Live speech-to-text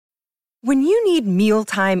When you need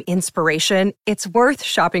mealtime inspiration, it's worth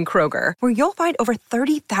shopping Kroger, where you'll find over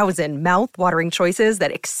 30,000 mouth-watering choices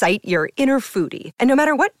that excite your inner foodie. And no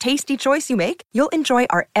matter what tasty choice you make, you'll enjoy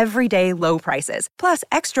our everyday low prices, plus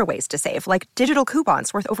extra ways to save, like digital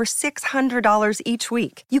coupons worth over $600 each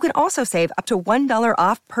week. You can also save up to $1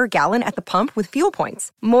 off per gallon at the pump with fuel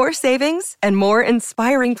points. More savings and more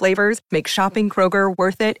inspiring flavors make shopping Kroger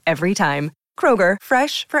worth it every time. Kroger,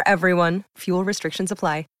 fresh for everyone. Fuel restrictions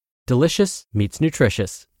apply. Delicious meets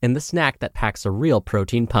nutritious in the snack that packs a real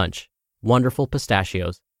protein punch. Wonderful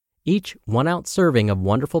Pistachios. Each 1-ounce serving of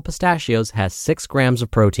Wonderful Pistachios has 6 grams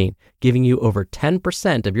of protein, giving you over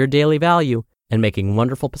 10% of your daily value and making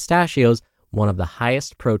Wonderful Pistachios one of the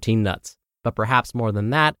highest protein nuts. But perhaps more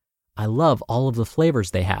than that, I love all of the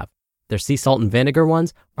flavors they have. Their sea salt and vinegar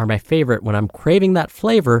ones are my favorite when I'm craving that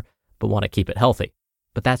flavor but want to keep it healthy.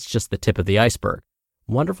 But that's just the tip of the iceberg.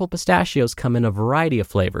 Wonderful Pistachios come in a variety of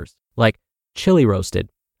flavors, like chili roasted,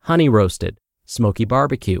 honey roasted, smoky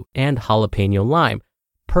barbecue, and jalapeno lime,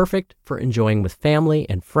 perfect for enjoying with family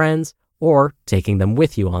and friends or taking them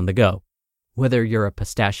with you on the go. Whether you're a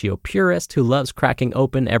pistachio purist who loves cracking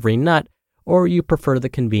open every nut, or you prefer the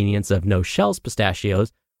convenience of no-shells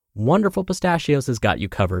pistachios, Wonderful Pistachios has got you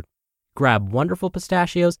covered. Grab Wonderful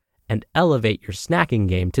Pistachios and elevate your snacking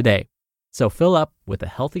game today. So fill up with a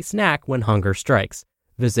healthy snack when hunger strikes.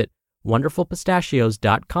 Visit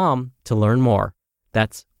wonderfulpistachios.com to learn more.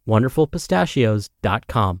 That's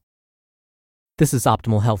wonderfulpistachios.com. This is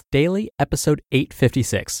Optimal Health Daily, episode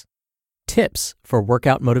 856. Tips for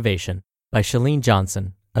Workout Motivation by Chalene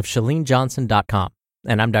Johnson of chalenejohnson.com.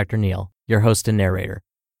 And I'm Dr. Neil, your host and narrator.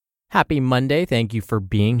 Happy Monday. Thank you for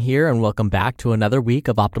being here and welcome back to another week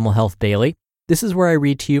of Optimal Health Daily. This is where I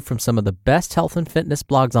read to you from some of the best health and fitness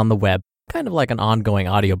blogs on the web, kind of like an ongoing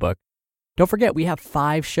audiobook. Don't forget, we have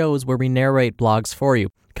 5 shows where we narrate blogs for you,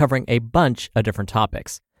 covering a bunch of different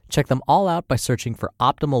topics. Check them all out by searching for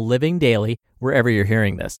Optimal Living Daily wherever you're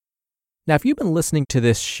hearing this. Now, if you've been listening to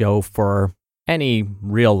this show for any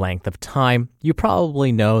real length of time, you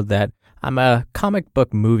probably know that I'm a comic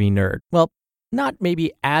book movie nerd. Well, not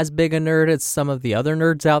maybe as big a nerd as some of the other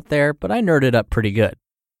nerds out there, but I nerded up pretty good.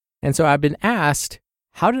 And so I've been asked,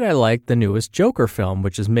 how did I like the newest Joker film,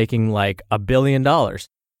 which is making like $1 billion?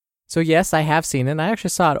 So yes, I have seen it, and I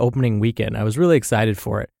actually saw it opening weekend. I was really excited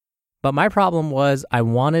for it. But my problem was I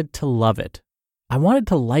wanted to love it. I wanted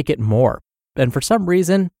to like it more. And for some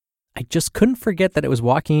reason, I just couldn't forget that it was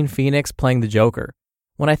Joaquin Phoenix playing the Joker.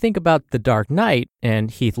 When I think about The Dark Knight and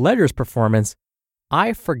Heath Ledger's performance,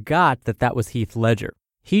 I forgot that that was Heath Ledger.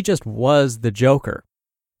 He just was the Joker.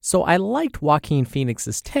 So I liked Joaquin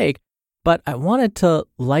Phoenix's take, but I wanted to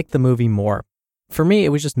like the movie more. For me, it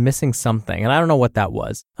was just missing something, and I don't know what that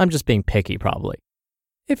was. I'm just being picky, probably.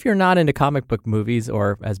 If you're not into comic book movies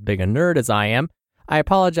or as big a nerd as I am, I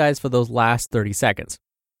apologize for those last 30 seconds.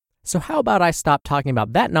 So how about I stop talking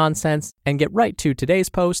about that nonsense and get right to today's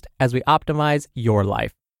post as we optimize your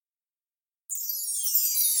life.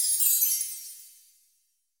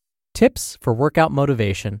 Tips for Workout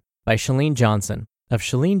Motivation by Chalene Johnson of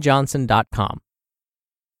chalenejohnson.com.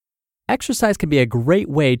 Exercise can be a great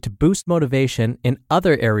way to boost motivation in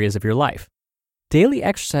other areas of your life. Daily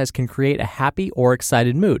exercise can create a happy or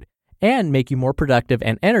excited mood and make you more productive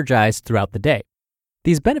and energized throughout the day.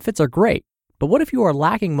 These benefits are great, but what if you are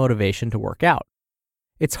lacking motivation to work out?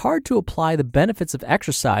 It's hard to apply the benefits of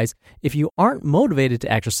exercise if you aren't motivated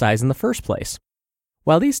to exercise in the first place.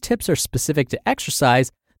 While these tips are specific to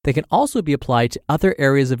exercise, they can also be applied to other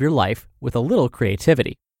areas of your life with a little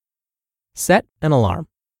creativity. Set an alarm.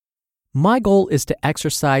 My goal is to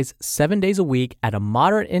exercise 7 days a week at a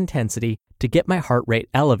moderate intensity to get my heart rate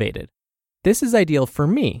elevated. This is ideal for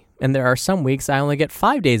me, and there are some weeks I only get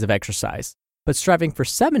 5 days of exercise. But striving for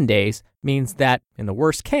 7 days means that, in the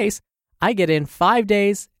worst case, I get in 5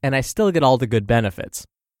 days and I still get all the good benefits.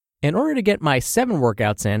 In order to get my 7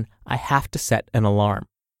 workouts in, I have to set an alarm.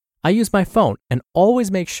 I use my phone and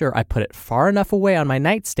always make sure I put it far enough away on my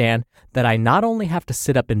nightstand that I not only have to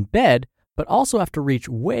sit up in bed, but also have to reach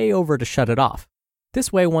way over to shut it off.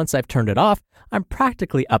 This way, once I've turned it off, I'm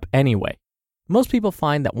practically up anyway. Most people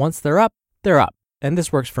find that once they're up, and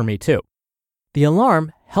this works for me too. The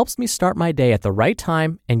alarm helps me start my day at the right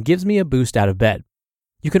time and gives me a boost out of bed.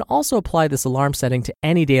 You can also apply this alarm setting to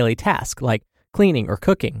any daily task like cleaning or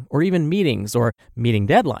cooking or even meetings or meeting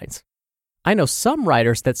deadlines. I know some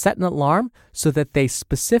writers that set an alarm so that they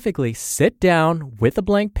specifically sit down with a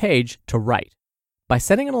blank page to write. By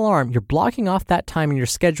setting an alarm, you're blocking off that time in your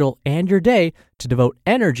schedule and your day to devote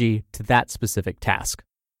energy to that specific task.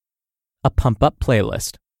 A pump-up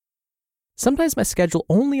playlist. Sometimes my schedule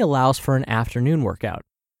only allows for an afternoon workout.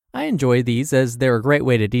 I enjoy these as they're a great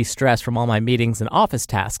way to de-stress from all my meetings and office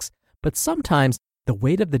tasks, but sometimes the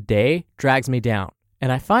weight of the day drags me down,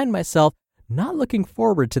 and I find myself not looking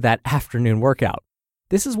forward to that afternoon workout.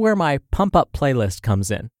 This is where my Pump Up playlist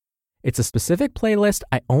comes in. It's a specific playlist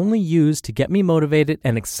I only use to get me motivated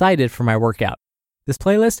and excited for my workout. This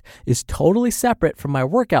playlist is totally separate from my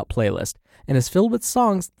workout playlist and is filled with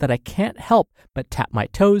songs that I can't help but tap my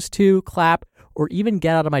toes to, clap, or even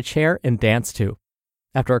get out of my chair and dance to.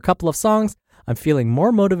 After a couple of songs, I'm feeling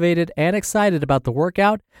more motivated and excited about the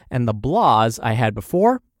workout, and the blahs I had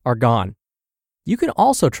before are gone. You can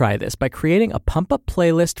also try this by creating a pump-up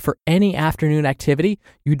playlist for any afternoon activity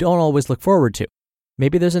you don't always look forward to.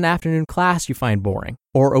 Maybe there's an afternoon class you find boring,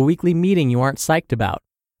 or a weekly meeting you aren't psyched about.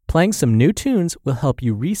 Playing some new tunes will help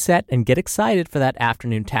you reset and get excited for that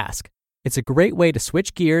afternoon task. It's a great way to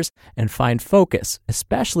switch gears and find focus,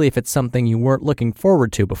 especially if it's something you weren't looking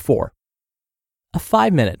forward to before. A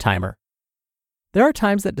 5-minute timer. There are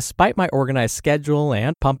times that despite my organized schedule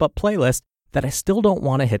and pump-up playlist, that I still don't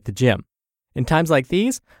want to hit the gym. In times like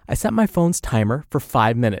these, I set my phone's timer for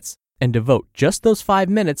 5 minutes and devote just those 5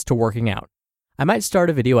 minutes to working out. I might start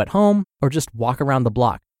a video at home or just walk around the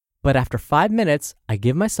block, but after 5 minutes, I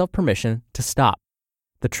give myself permission to stop.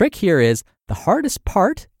 The trick here is the hardest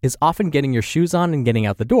part is often getting your shoes on and getting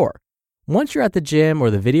out the door. Once you're at the gym or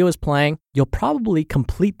the video is playing, you'll probably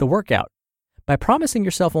complete the workout. By promising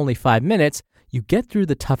yourself only 5 minutes, you get through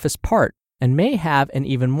the toughest part and may have an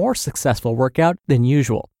even more successful workout than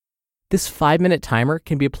usual. This 5-minute timer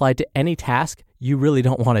can be applied to any task you really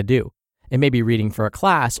don't want to do. It may be reading for a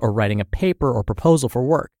class or writing a paper or proposal for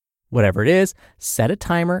work. Whatever it is, set a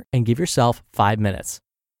timer and give yourself 5 minutes.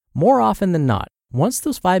 More often than not, once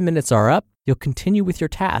those 5 minutes are up, you'll continue with your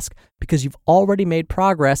task because you've already made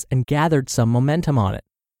progress and gathered some momentum on it.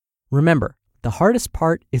 Remember, the hardest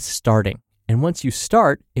part is starting, and once you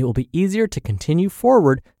start, it will be easier to continue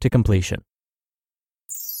forward to completion.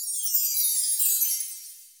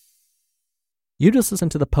 You just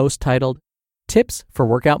listened to the post titled Tips for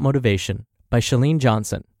Workout Motivation by Chalene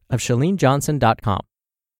Johnson of ChaleneJohnson.com.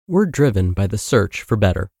 We're driven by the search for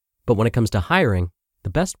better, but when it comes to hiring, the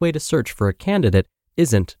best way to search for a candidate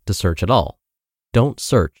isn't to search at all. Don't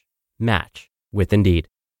search, match with Indeed.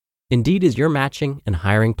 Indeed is your matching and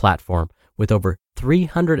hiring platform with over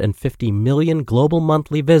 350 million global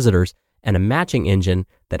monthly visitors and a matching engine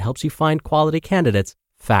that helps you find quality candidates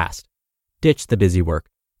fast. Ditch the busy work.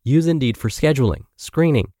 Use Indeed for scheduling,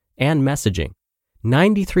 screening, and messaging.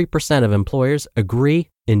 93% of employers agree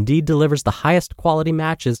Indeed delivers the highest quality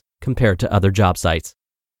matches compared to other job sites.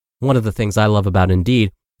 One of the things I love about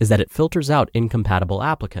Indeed is that it filters out incompatible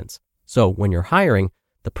applicants. So when you're hiring,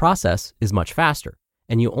 the process is much faster,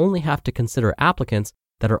 and you only have to consider applicants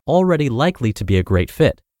that are already likely to be a great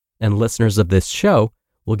fit. And listeners of this show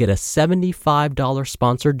will get a $75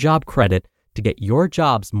 sponsored job credit to get your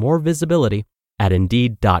jobs more visibility at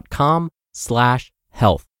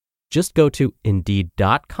Indeed.com/health. Just go to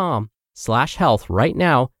Indeed.com/health right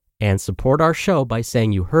now and support our show by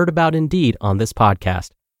saying you heard about Indeed on this podcast.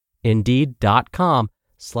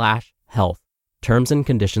 Indeed.com/health. Terms and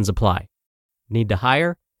conditions apply. Need to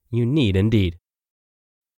hire? You need Indeed.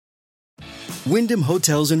 Wyndham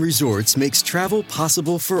Hotels and Resorts makes travel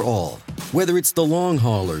possible for all. Whether it's the long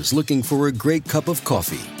haulers looking for a great cup of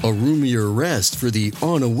coffee, a roomier rest for the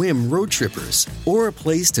on-a-whim road trippers, or a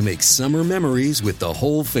place to make summer memories with the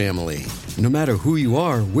whole family. No matter who you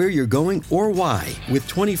are, where you're going, or why, with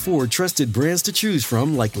 24 trusted brands to choose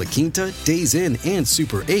from like La Quinta, Days Inn, and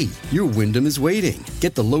Super 8, your Wyndham is waiting.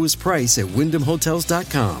 Get the lowest price at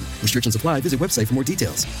WyndhamHotels.com. Restrictions apply. Visit website for more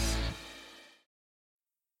details.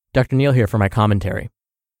 Dr. Neal here for my commentary.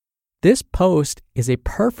 This post is a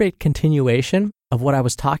perfect continuation of what I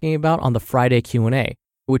was talking about on the Friday Q&A,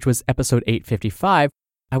 which was episode 855.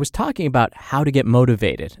 I was talking about how to get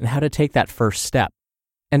motivated and how to take that first step.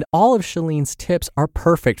 And all of Chalene's tips are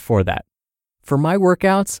perfect for that. For my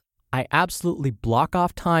workouts, I absolutely block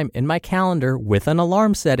off time in my calendar with an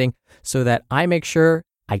alarm setting so that I make sure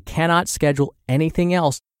I cannot schedule anything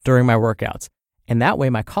else during my workouts. And that way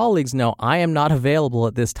my colleagues know I am not available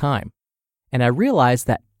at this time. And I realize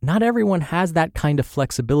that not everyone has that kind of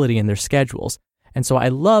flexibility in their schedules. And so I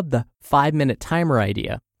love the 5-minute timer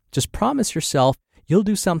idea. Just promise yourself you'll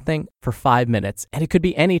do something for 5 minutes, and it could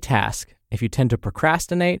be any task. If you tend to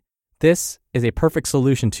procrastinate, this is a perfect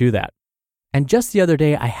solution to that. And just the other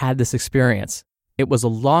day, I had this experience. It was a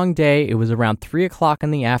long day. It was around 3 o'clock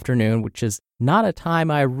in the afternoon, which is not a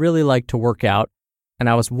time I really like to work out. And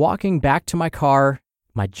I was walking back to my car.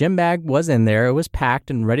 My gym bag was in there. It was packed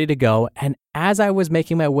and ready to go. And as I was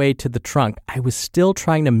making my way to the trunk, I was still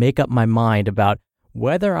trying to make up my mind about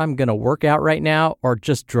whether I'm going to work out right now or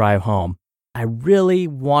just drive home. I really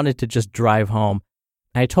wanted to just drive home.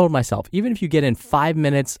 I told myself, even if you get in 5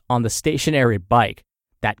 minutes on the stationary bike,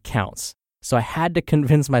 that counts. So I had to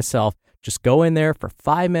convince myself, just go in there for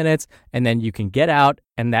 5 minutes and then you can get out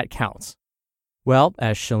and that counts. Well,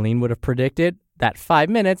 as Chalene would have predicted, that 5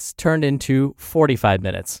 minutes turned into 45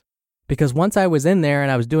 minutes. Because once I was in there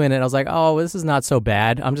and I was doing it, I was like, oh, this is not so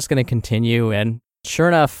bad. I'm just going to continue. And sure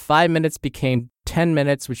enough, 5 minutes became 10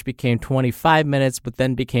 minutes, which became 25 minutes, but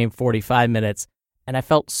then became 45 minutes. And I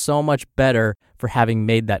felt so much better for having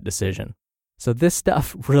made that decision. So this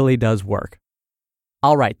stuff really does work.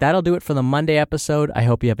 All right, that'll do it for the Monday episode. I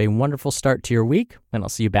hope you have a wonderful start to your week, and I'll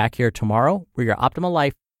see you back here tomorrow where your optimal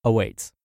life awaits.